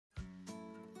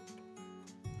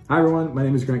Hi everyone, my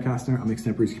name is Grant Kastner. I'm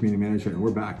Extempore's community manager and we're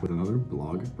back with another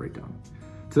blog breakdown.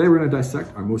 Today we're going to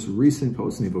dissect our most recent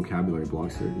post in the vocabulary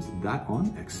blog series, that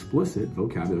on explicit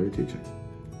vocabulary teaching.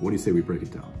 What do you say we break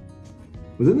it down?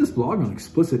 Within this blog on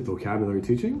explicit vocabulary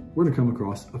teaching, we're going to come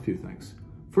across a few things.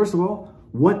 First of all,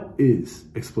 what is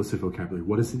explicit vocabulary?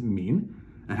 What does it mean?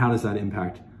 And how does that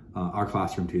impact our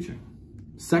classroom teaching?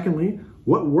 Secondly,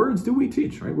 what words do we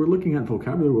teach, right? We're looking at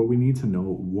vocabulary, what we need to know,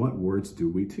 what words do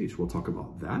we teach? We'll talk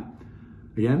about that.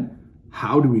 Again,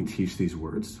 how do we teach these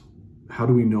words? How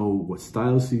do we know what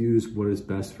styles to use? What is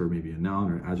best for maybe a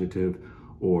noun or adjective,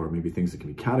 or maybe things that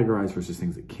can be categorized versus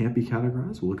things that can't be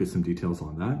categorized? We'll look at some details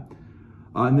on that.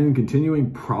 And then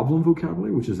continuing problem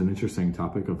vocabulary, which is an interesting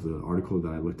topic of the article that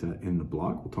I looked at in the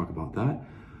blog. We'll talk about that.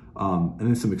 And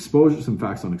then some exposure, some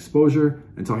facts on exposure,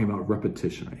 and talking about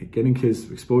repetition, right? Getting kids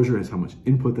exposure as how much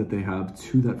input that they have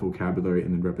to that vocabulary,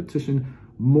 and then repetition,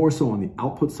 more so on the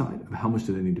output side of how much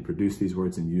do they need to produce these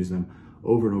words and use them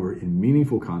over and over in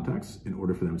meaningful contexts in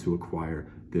order for them to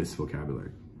acquire this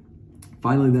vocabulary.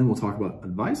 Finally, then we'll talk about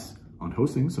advice on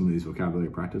hosting some of these vocabulary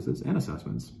practices and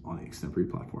assessments on the Extempore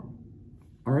platform.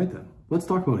 All right then, let's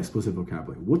talk about explicit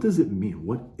vocabulary. What does it mean?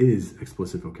 What is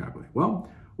explicit vocabulary? Well,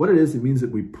 what it is, it means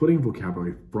that we're putting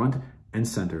vocabulary front and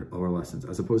center of our lessons,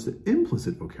 as opposed to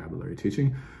implicit vocabulary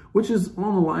teaching, which is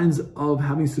along the lines of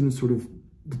having students sort of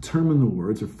determine the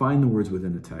words or find the words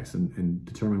within a text and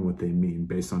determine what they mean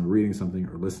based on reading something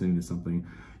or listening to something.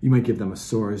 You might give them a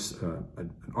source,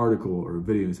 an article or a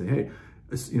video and say, hey,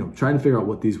 try to figure out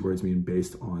what these words mean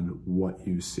based on what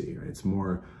you see, right? It's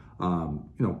more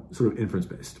sort of inference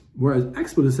based. Whereas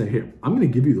explicit say, here, I'm going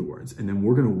to give you the words and then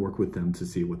we're going to work with them to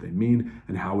see what they mean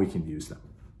and how we can use them.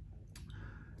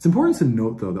 It's important to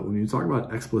note though that when you talk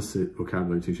about explicit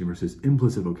vocabulary teaching versus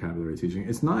implicit vocabulary teaching,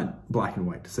 it's not black and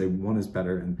white to say one is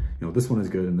better and this one is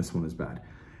good and this one is bad.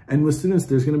 And with students,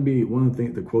 there's going to be one of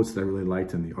the quotes that I really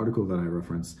liked in the article that I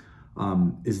referenced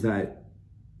is that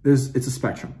it's a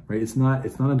spectrum, right? It's not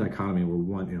a dichotomy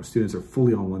where students are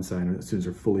fully on one side and students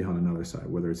are fully on another side,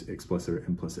 whether it's explicit or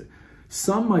implicit.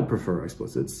 Some might prefer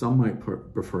explicit, some might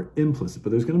prefer implicit,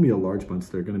 but there's going to be a large bunch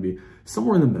that are going to be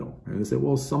somewhere in the middle. Right? They say,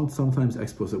 well, sometimes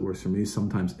explicit works for me,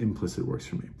 sometimes implicit works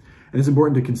for me. And it's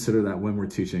important to consider that when we're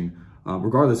teaching,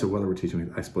 regardless of whether we're teaching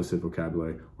with explicit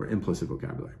vocabulary or implicit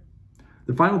vocabulary.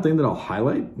 The final thing that I'll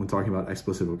highlight when talking about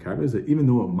explicit vocabulary is that even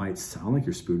though it might sound like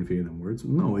you're spoon feeding them words,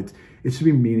 no, it should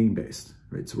be meaning based,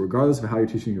 right? So regardless of how you're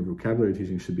teaching, your vocabulary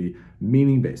teaching should be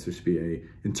meaning based. There should be a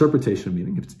interpretation of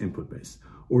meaning if it's input based,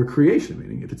 or creation of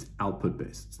meaning if it's output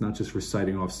based. It's not just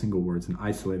reciting off single words and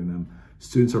isolating them.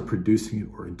 Students are producing it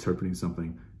or interpreting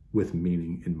something with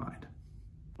meaning in mind.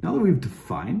 Now that we've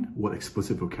defined what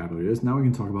explicit vocabulary is, now we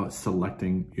can talk about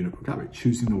selecting unit vocabulary,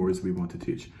 choosing the words we want to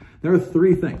teach. There are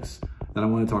three things that I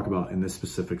want to talk about in this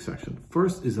specific section.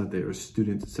 First is that they are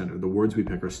student-centered. The words we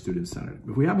pick are student-centered.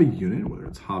 If we have a unit, whether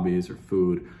it's hobbies or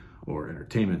food or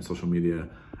entertainment, social media,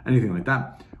 anything like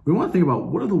that, we want to think about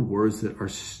what are the words that our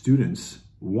students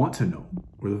want to know,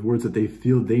 or the words that they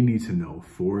feel they need to know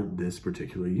for this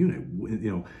particular unit.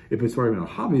 If it's talking about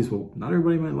hobbies, well, not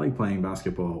everybody might like playing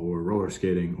basketball or roller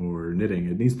skating or knitting.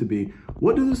 It needs to be,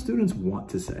 what do the students want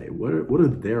to say? What are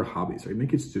their hobbies, right?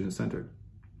 Make it student-centered.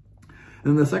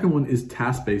 And then the second one is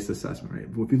task-based assessment, right?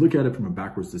 If you look at it from a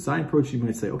backwards design approach, you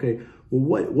might say, okay,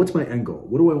 well, what's my end goal?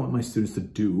 What do I want my students to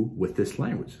do with this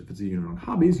language? If it's a unit on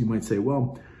hobbies, you might say,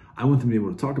 well, I want them to be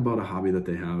able to talk about a hobby that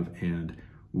they have and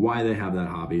why they have that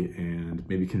hobby, and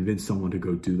maybe convince someone to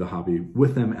go do the hobby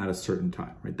with them at a certain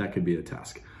time, right? That could be a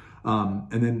task. And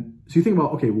then, so you think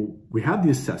about, okay, well, we have the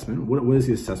assessment. What is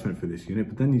the assessment for this unit?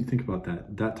 But then you think about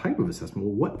that type of assessment.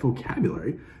 Well, what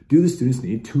vocabulary do the students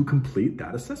need to complete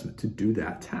that assessment, to do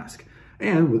that task?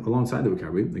 And alongside the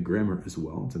vocabulary, the grammar as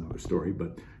well. It's another story,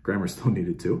 but grammar is still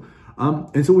needed too.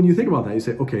 And so when you think about that, you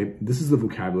say, okay, this is the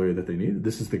vocabulary that they need.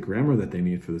 This is the grammar that they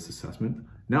need for this assessment.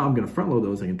 Now I'm going to front load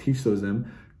those. I can teach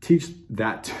teach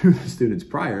that to the students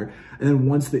prior. And then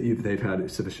once they've had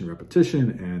sufficient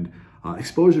repetition and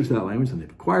exposure to that language and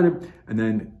they've acquired it, and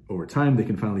then over time, they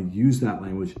can finally use that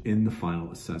language in the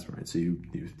final assessment, right? So you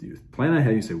plan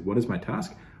ahead, you say, what is my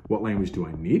task? What language do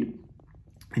I need?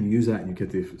 And you use that and you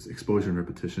get the exposure and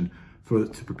repetition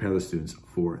to prepare the students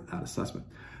for that assessment.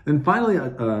 And finally,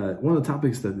 one of the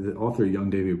topics that the author Young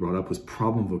Davey brought up was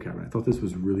problem vocabulary. I thought this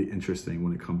was really interesting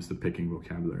when it comes to picking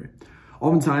vocabulary.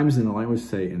 Oftentimes in a language,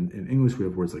 say in English, we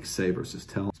have words like say versus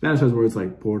tell. Spanish has words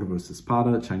like por versus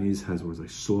para. Chinese has words like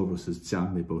shuo versus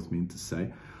jiang. They both mean to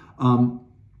say.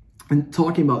 And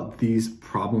talking about these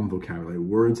problem vocabulary,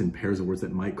 words and pairs of words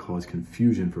that might cause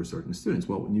confusion for certain students.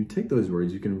 Well, when you take those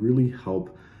words, you can really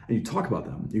help and you talk about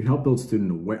them. You can help build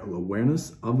student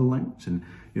awareness of the language and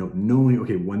knowing,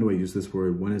 okay, when do I use this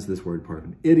word? When is this word part of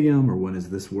an idiom, or when is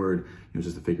this word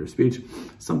just a figure of speech?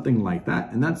 Something like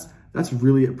that. And that's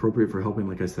really appropriate for helping,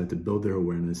 like I said, to build their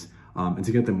awareness and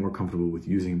to get them more comfortable with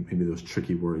using maybe those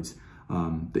tricky words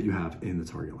that you have in the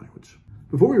target language.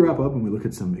 Before we wrap up and we look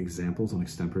at some examples on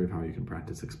Extempore of how you can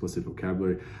practice explicit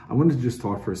vocabulary, I wanted to just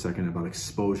talk for a second about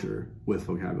exposure with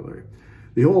vocabulary.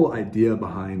 The whole idea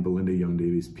behind Belinda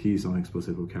Young-Davies' piece on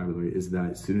explicit vocabulary is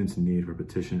that students need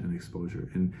repetition and exposure.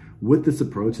 And with this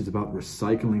approach, it's about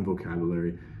recycling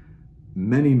vocabulary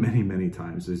many, many, many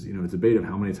times. There's a debate of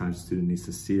how many times a student needs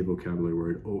to see a vocabulary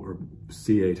word or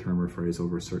see a term or phrase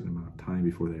over a certain amount of time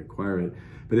before they acquire it.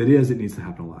 But the idea is it needs to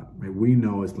happen a lot. Right? We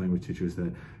know as language teachers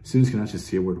that students cannot just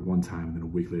see a word one time and then a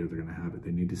week later they're going to have it.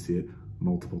 They need to see it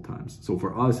multiple times. So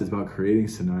for us, it's about creating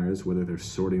scenarios, whether they're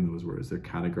sorting those words, they're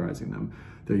categorizing them,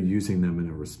 they're using them in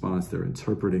a response, they're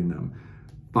interpreting them,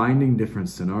 finding different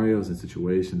scenarios and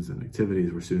situations and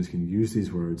activities where students can use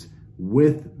these words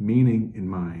with meaning in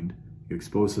mind. You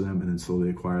expose to them and then slowly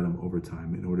acquire them over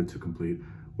time in order to complete,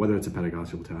 whether it's a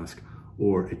pedagogical task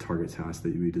or a target task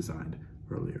that you designed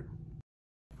earlier.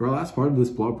 For our last part of this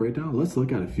blog breakdown, let's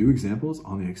look at a few examples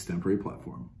on the Extempore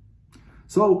platform.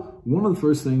 So one of the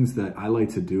first things that I like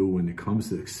to do when it comes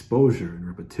to exposure and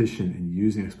repetition and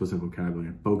using explicit vocabulary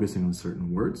and focusing on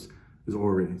certain words is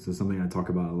oral reading. So something I talk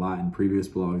about a lot in previous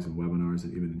blogs and webinars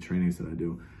and even in trainings that I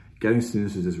do. Getting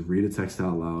students to just read a text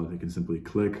out loud. They can simply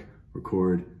click,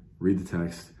 record, read the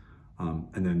text,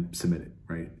 and then submit it,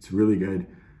 right? It's really good.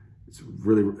 It's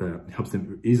really helps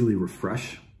them easily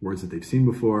refresh words that they've seen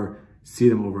before, see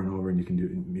them over and over, and you can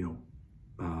do,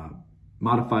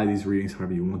 modify these readings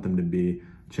however you want them to be,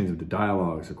 change them to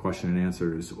dialogues or question and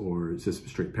answers or just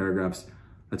straight paragraphs.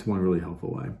 That's one really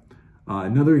helpful way.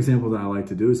 Another example that I like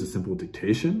to do is a simple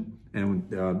dictation. And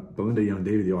Belinda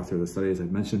Young-Davies, the author of the study, as I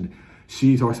mentioned,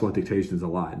 she talks about dictations a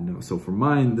lot. And so for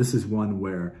mine, this is one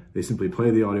where they simply play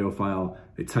the audio file,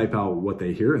 they type out what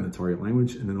they hear in the target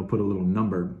language, and then they'll put a little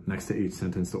number next to each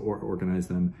sentence to organize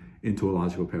them into a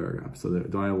logical paragraph. So the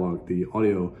dialogue, the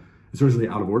audio is originally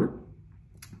out of order,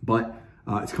 but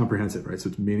it's comprehensive, right? So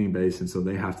it's meaning-based, and so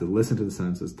they have to listen to the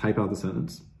sentences, type out the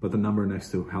sentence, put the number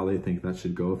next to how they think that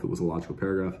should go if it was a logical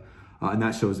paragraph, and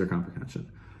that shows their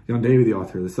comprehension. Young-Davies, the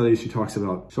author of the study, she talks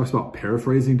about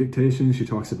paraphrasing dictation. She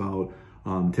talks about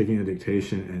taking a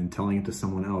dictation and telling it to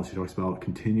someone else. She talks about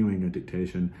continuing a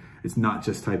dictation. It's not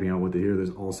just typing out what they hear.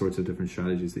 There's all sorts of different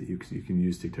strategies that you can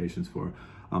use dictations for.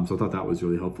 So I thought that was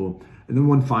really helpful. And then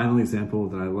one final example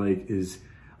that I like is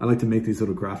I like to make these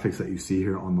little graphics that you see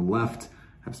here on the left,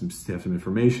 have some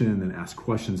information, and then ask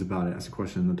questions about it. Ask a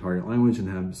question in the target language and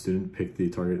have the student pick the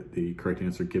correct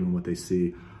answer given what they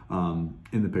see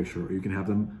in the picture. Or you can have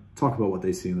them talk about what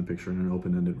they see in the picture in an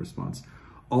open-ended response.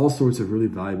 All sorts of really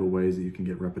valuable ways that you can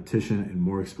get repetition and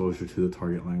more exposure to the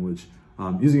target language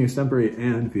using Extempore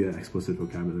and via explicit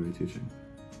vocabulary teaching.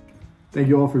 Thank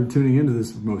you all for tuning into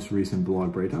this most recent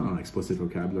blog breakdown on explicit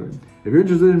vocabulary. If you're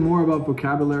interested in more about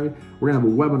vocabulary, we're gonna have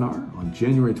a webinar on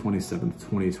January 27th,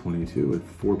 2022 at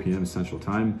 4 p.m. Central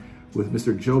Time with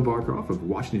Mr. Joe Barkroff of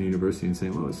Washington University in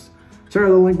St. Louis. Check out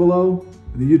the link below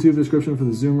in the YouTube description for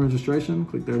the Zoom registration.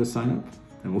 Click there to sign up,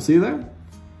 and we'll see you there.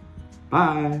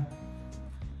 Bye.